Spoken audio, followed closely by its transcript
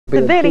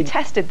Severely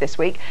tested this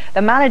week,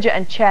 the manager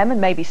and chairman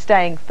may be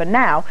staying for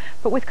now,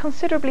 but with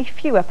considerably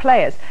fewer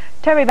players.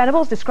 Terry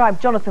Venables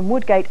described Jonathan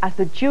Woodgate as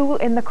the jewel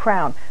in the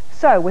crown.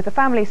 So, with the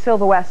family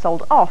silverware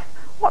sold off,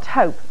 what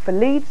hope for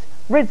Leeds,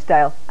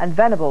 Ridsdale and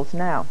Venables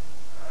now?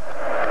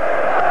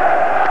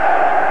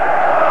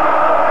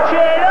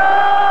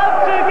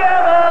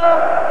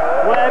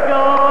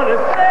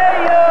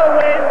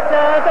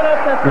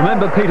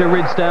 Remember Peter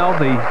Ridsdale,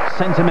 the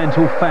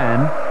sentimental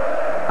fan?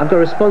 I've got a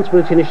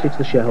responsibility initially to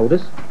the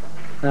shareholders.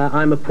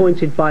 I'm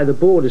appointed by the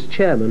board as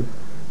chairman,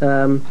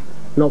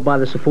 not by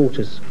the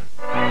supporters.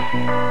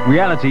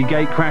 Reality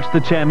gate crashed the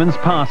chairman's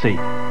party.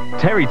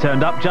 Terry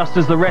turned up just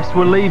as the rest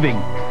were leaving.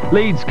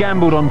 Leeds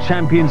gambled on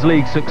Champions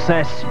League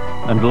success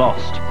and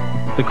lost.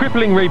 The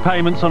crippling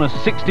repayments on a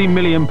 £60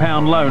 million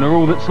loan are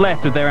all that's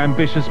left of their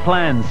ambitious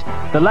plans.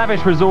 The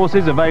lavish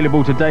resources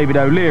available to David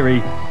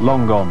O'Leary,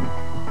 long gone.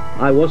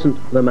 I wasn't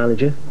the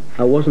manager,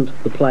 I wasn't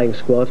the playing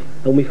squad,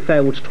 and we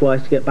failed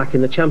twice to get back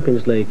in the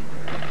Champions League.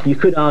 You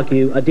could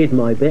argue I did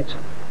my bit,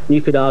 and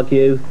you could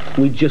argue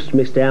we just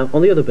missed out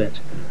on the other bit.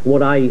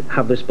 What I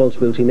have the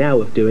responsibility now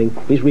of doing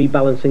is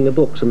rebalancing the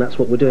books, and that's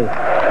what we're doing.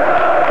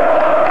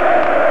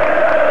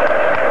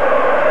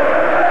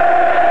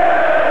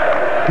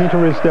 Peter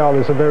Ridsdale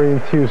is a very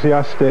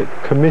enthusiastic,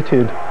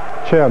 committed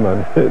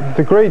chairman.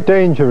 The great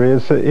danger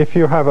is that if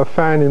you have a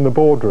fan in the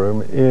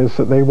boardroom is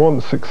that they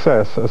want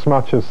success as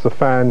much as the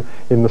fan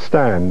in the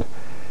stand,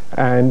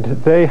 and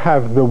they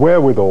have the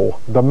wherewithal,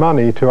 the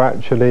money to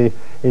actually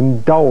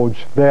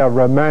indulge their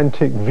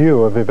romantic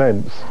view of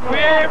events.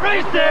 We're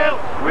Ridsdale!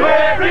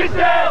 We're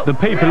Ridsdale! The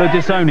people are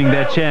disowning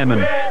their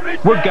chairman.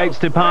 Woodgate's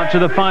departure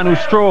the final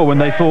straw when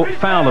they thought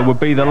Fowler would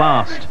be the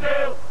last.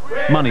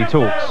 Money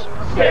talks.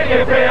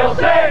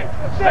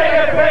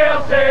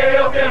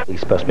 He's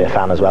supposed to be a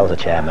fan as well as a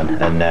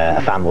chairman, and a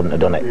fan wouldn't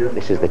have done it.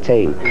 This is the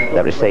team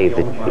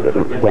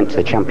that went to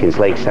the Champions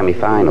League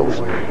semi-finals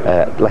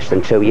less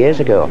than 2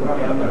 years ago,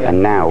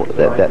 and now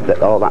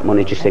all that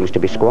money just seems to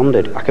be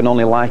squandered. I can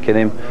only liken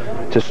him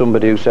to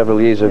somebody who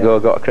several years ago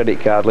got a credit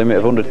card limit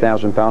of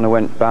 £100,000 and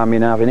went buy me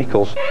an Harvey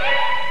Nichols.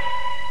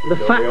 The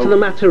fact of the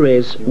matter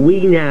is,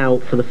 we now,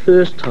 for the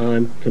first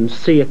time, can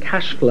see a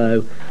cash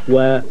flow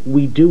where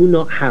we do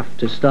not have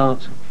to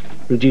start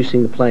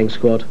reducing the playing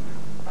squad,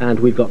 and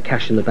we've got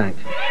cash in the bank.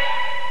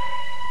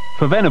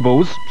 For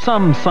Venables,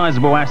 some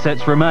sizable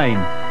assets remain,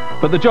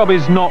 but the job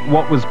is not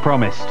what was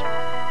promised.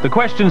 The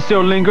question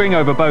still lingering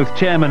over both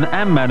chairman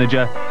and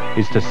manager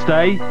is to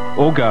stay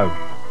or go.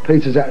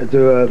 Peter's had to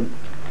do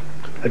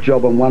a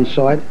job on one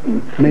side,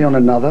 me on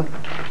another,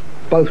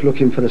 both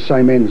looking for the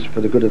same ends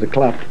for the good of the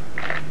club.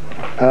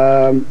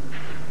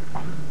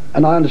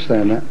 And I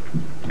understand that,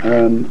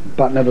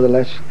 but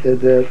nevertheless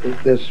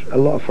there's a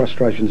lot of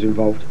frustrations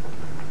involved.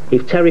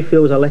 If Terry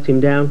feels I let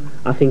him down,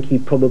 I think he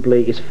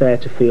probably is fair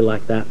to feel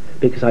like that,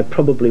 because I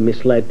probably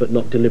misled, but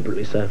not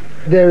deliberately so.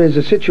 There is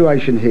a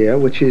situation here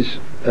which is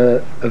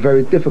a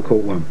very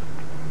difficult one,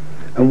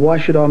 and why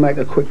should I make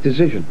a quick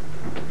decision?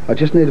 I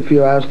just need a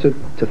few hours to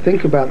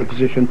think about the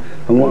position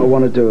and what I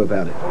want to do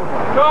about it.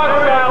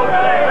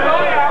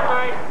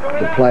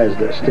 The players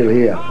that are still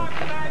here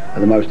are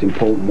the most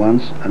important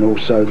ones, and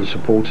also the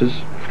supporters.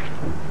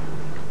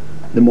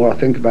 The more I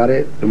think about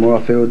it, the more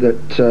I feel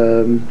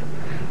that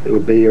it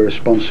would be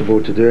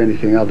irresponsible to do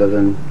anything other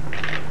than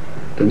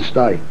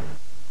stay.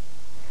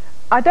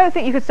 I don't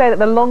think you could say that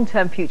the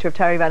long-term future of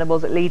Terry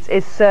Venables at Leeds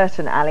is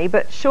certain, Ali,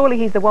 but surely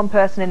he's the one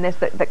person in this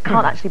that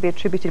can't actually be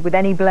attributed with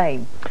any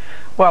blame.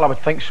 Well, I would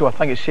think so. I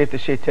think it's safe to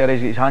say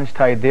Terry's got his hands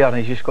tied there and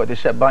he's just got to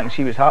sit back and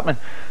see what's happening.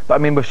 But I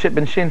mean, we've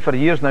been saying for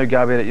years now,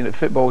 Gabby, that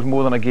football is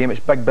more than a game,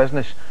 it's big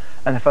business.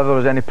 And if ever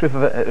there's any proof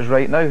of it, it is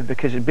right now,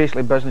 because it's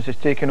basically business is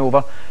taking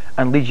over,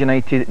 and Leeds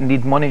United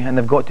need money, and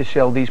they've got to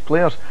sell these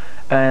players.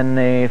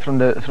 And from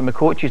the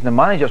coaches and the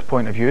manager's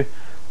point of view,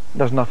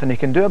 there's nothing he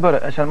can do about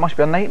it. It must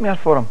be a nightmare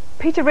for him.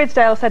 Peter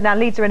Ridsdale said now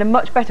Leeds are in a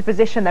much better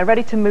position, they're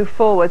ready to move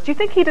forward. Do you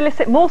think he'd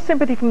elicit more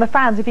sympathy from the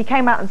fans if he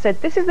came out and said,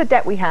 this is the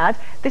debt we had,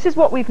 this is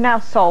what we've now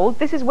sold,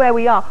 this is where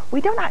we are? We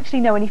don't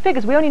actually know any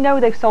figures, we only know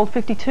they've sold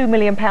 £52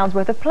 million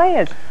worth of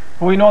players.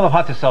 Well, we know they've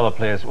had to sell the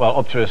players, well,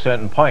 up to a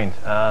certain point,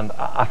 and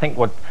I think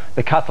what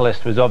the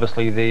catalyst was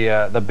obviously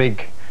the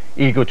big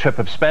ego trip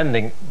of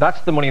spending. That's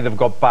the money they've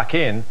got back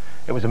in.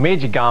 It was a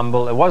major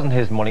gamble, it wasn't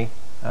his money,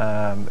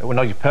 it was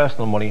not his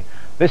personal money.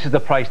 This is the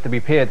price to be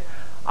paid.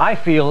 I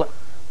feel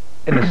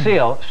in the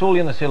sale, solely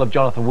in the sale of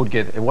Jonathan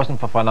Woodgate, it wasn't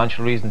for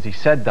financial reasons, he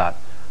said that.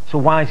 So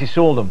why has he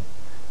sold him?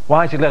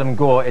 Why has he let him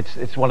go?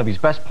 It's one of his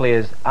best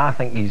players. I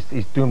think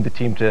he's doomed the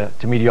team to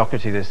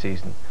mediocrity this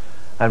season.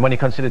 And when you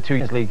consider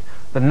Champions League,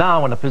 they're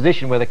now in a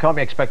position where they can't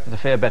be expected to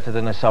fare better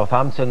than a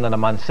Southampton, than a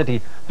Man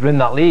City. They're in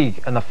that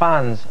league, and the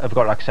fans have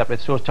got to accept it.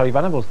 So is Terry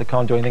Venables. They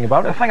can't do anything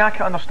about it. The thing I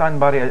can't understand,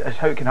 Barry, is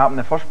how it can happen in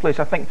the first place.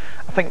 I think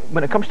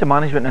when it comes to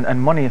management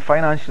and money and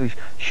financially,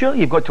 surely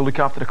you've got to look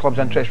after the club's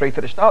interest right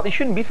at the start. They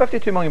shouldn't be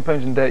 £52 million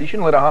in debt. You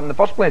shouldn't let it happen in the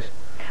first place.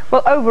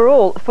 Well,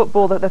 overall,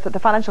 football, the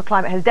financial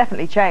climate has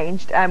definitely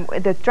changed.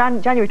 The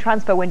January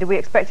transfer window, we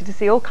expected to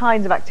see all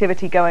kinds of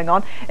activity going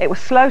on. It was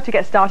slow to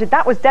get started.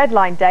 That was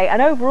deadline day,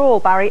 and overall,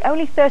 Barry,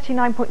 only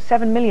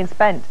 39.7 million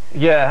spent.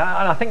 Yeah,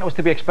 and I think it was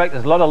to be expected.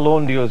 There's a lot of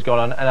loan deals going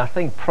on, and I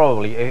think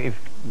probably if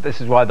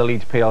this is why the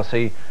Leeds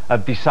PLC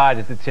have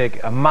decided to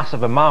take a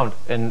massive amount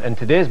in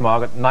today's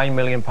market, £9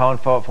 million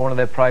for one of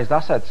their prized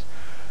assets.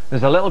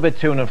 There's a little bit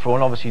to and fro,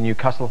 and obviously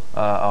Newcastle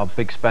are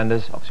big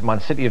spenders. Obviously Man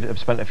City have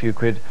spent a few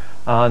quid,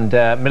 and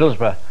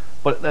Middlesbrough.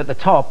 But at the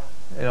top,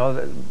 you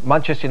know,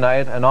 Manchester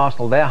United and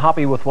Arsenal, they're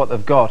happy with what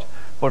they've got.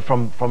 But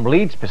from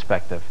Leeds'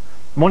 perspective,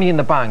 money in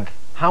the bank,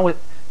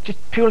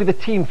 just purely the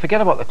team, forget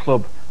about the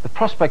club. The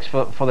prospects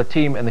for the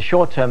team in the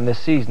short term this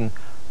season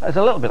is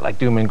a little bit like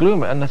doom and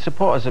gloom, and the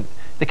supporters,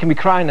 they can be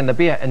crying in the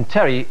beer, and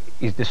Terry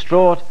is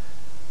distraught.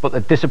 But the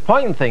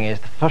disappointing thing is,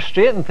 the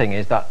frustrating thing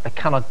is that they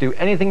cannot do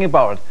anything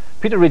about it.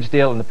 Peter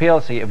Ridgedale and the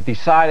PLC have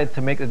decided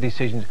to make the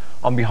decisions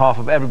on behalf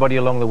of everybody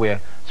along the way.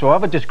 So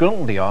however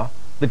disgruntled they are,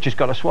 they've just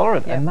got to swallow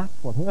it, and that's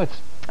what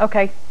hurts.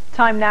 OK,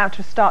 time now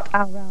to start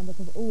our roundup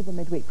of all the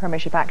midweek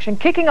Premiership action,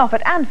 kicking off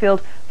at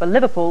Anfield for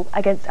Liverpool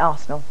against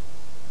Arsenal.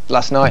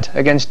 Last night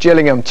against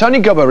Gillingham, Tony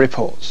Gubber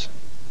reports.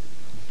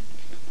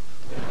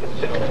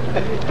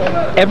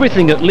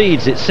 Everything at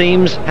Leeds, it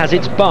seems, has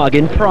its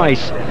bargain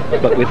price.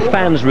 But with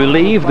fans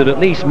relieved that at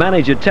least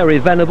manager Terry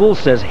Venables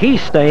says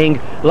he's staying,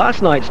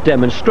 last night's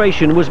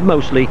demonstration was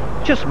mostly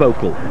just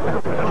vocal.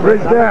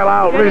 Ridgedale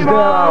out,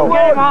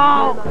 Ridgedale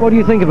out. What do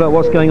you think about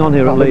what's going on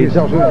here at Leeds? It's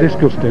absolutely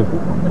disgusting.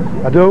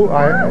 I do.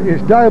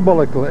 It's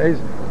diabolical. It is.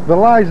 The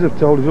lies they've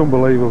told is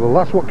unbelievable.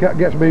 That's what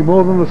gets me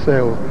more than the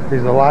sales,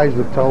 is the lies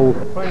they've told.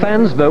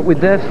 Fans vote with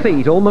their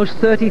feet, almost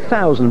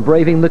 30,000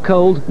 braving the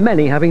cold,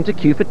 many having to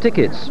queue for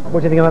tickets.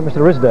 What do you think about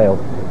Mr.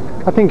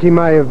 Ridgedale? I think he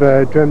may have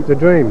dreamt the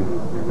dream.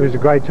 It was a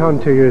great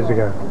time 2 years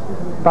ago.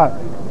 But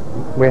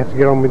we have to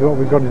get on with what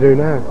we've got to do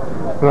now.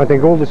 And I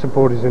think all the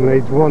supporters in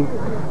Leeds want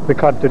the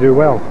club to do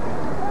well.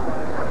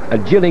 A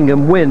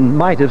Gillingham win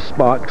might have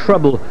sparked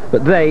trouble,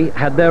 but they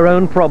had their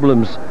own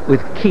problems,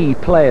 with key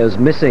players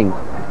missing.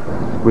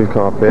 We've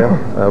come up here,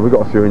 we've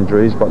got a few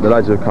injuries, but the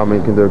lads who come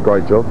in can do a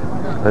great job,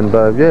 and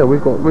yeah,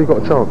 we've got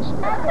a chance.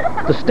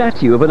 The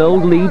statue of an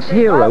old Leeds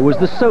hero was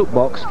the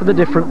soapbox for the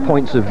different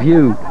points of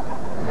view.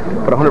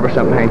 But 100%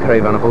 behind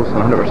Terry Venables and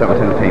 100%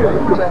 within the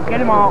team.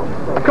 Get him out.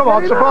 Come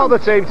on, support the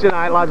team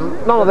tonight, lads.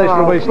 None of this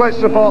rubbish. Let's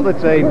support the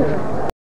team.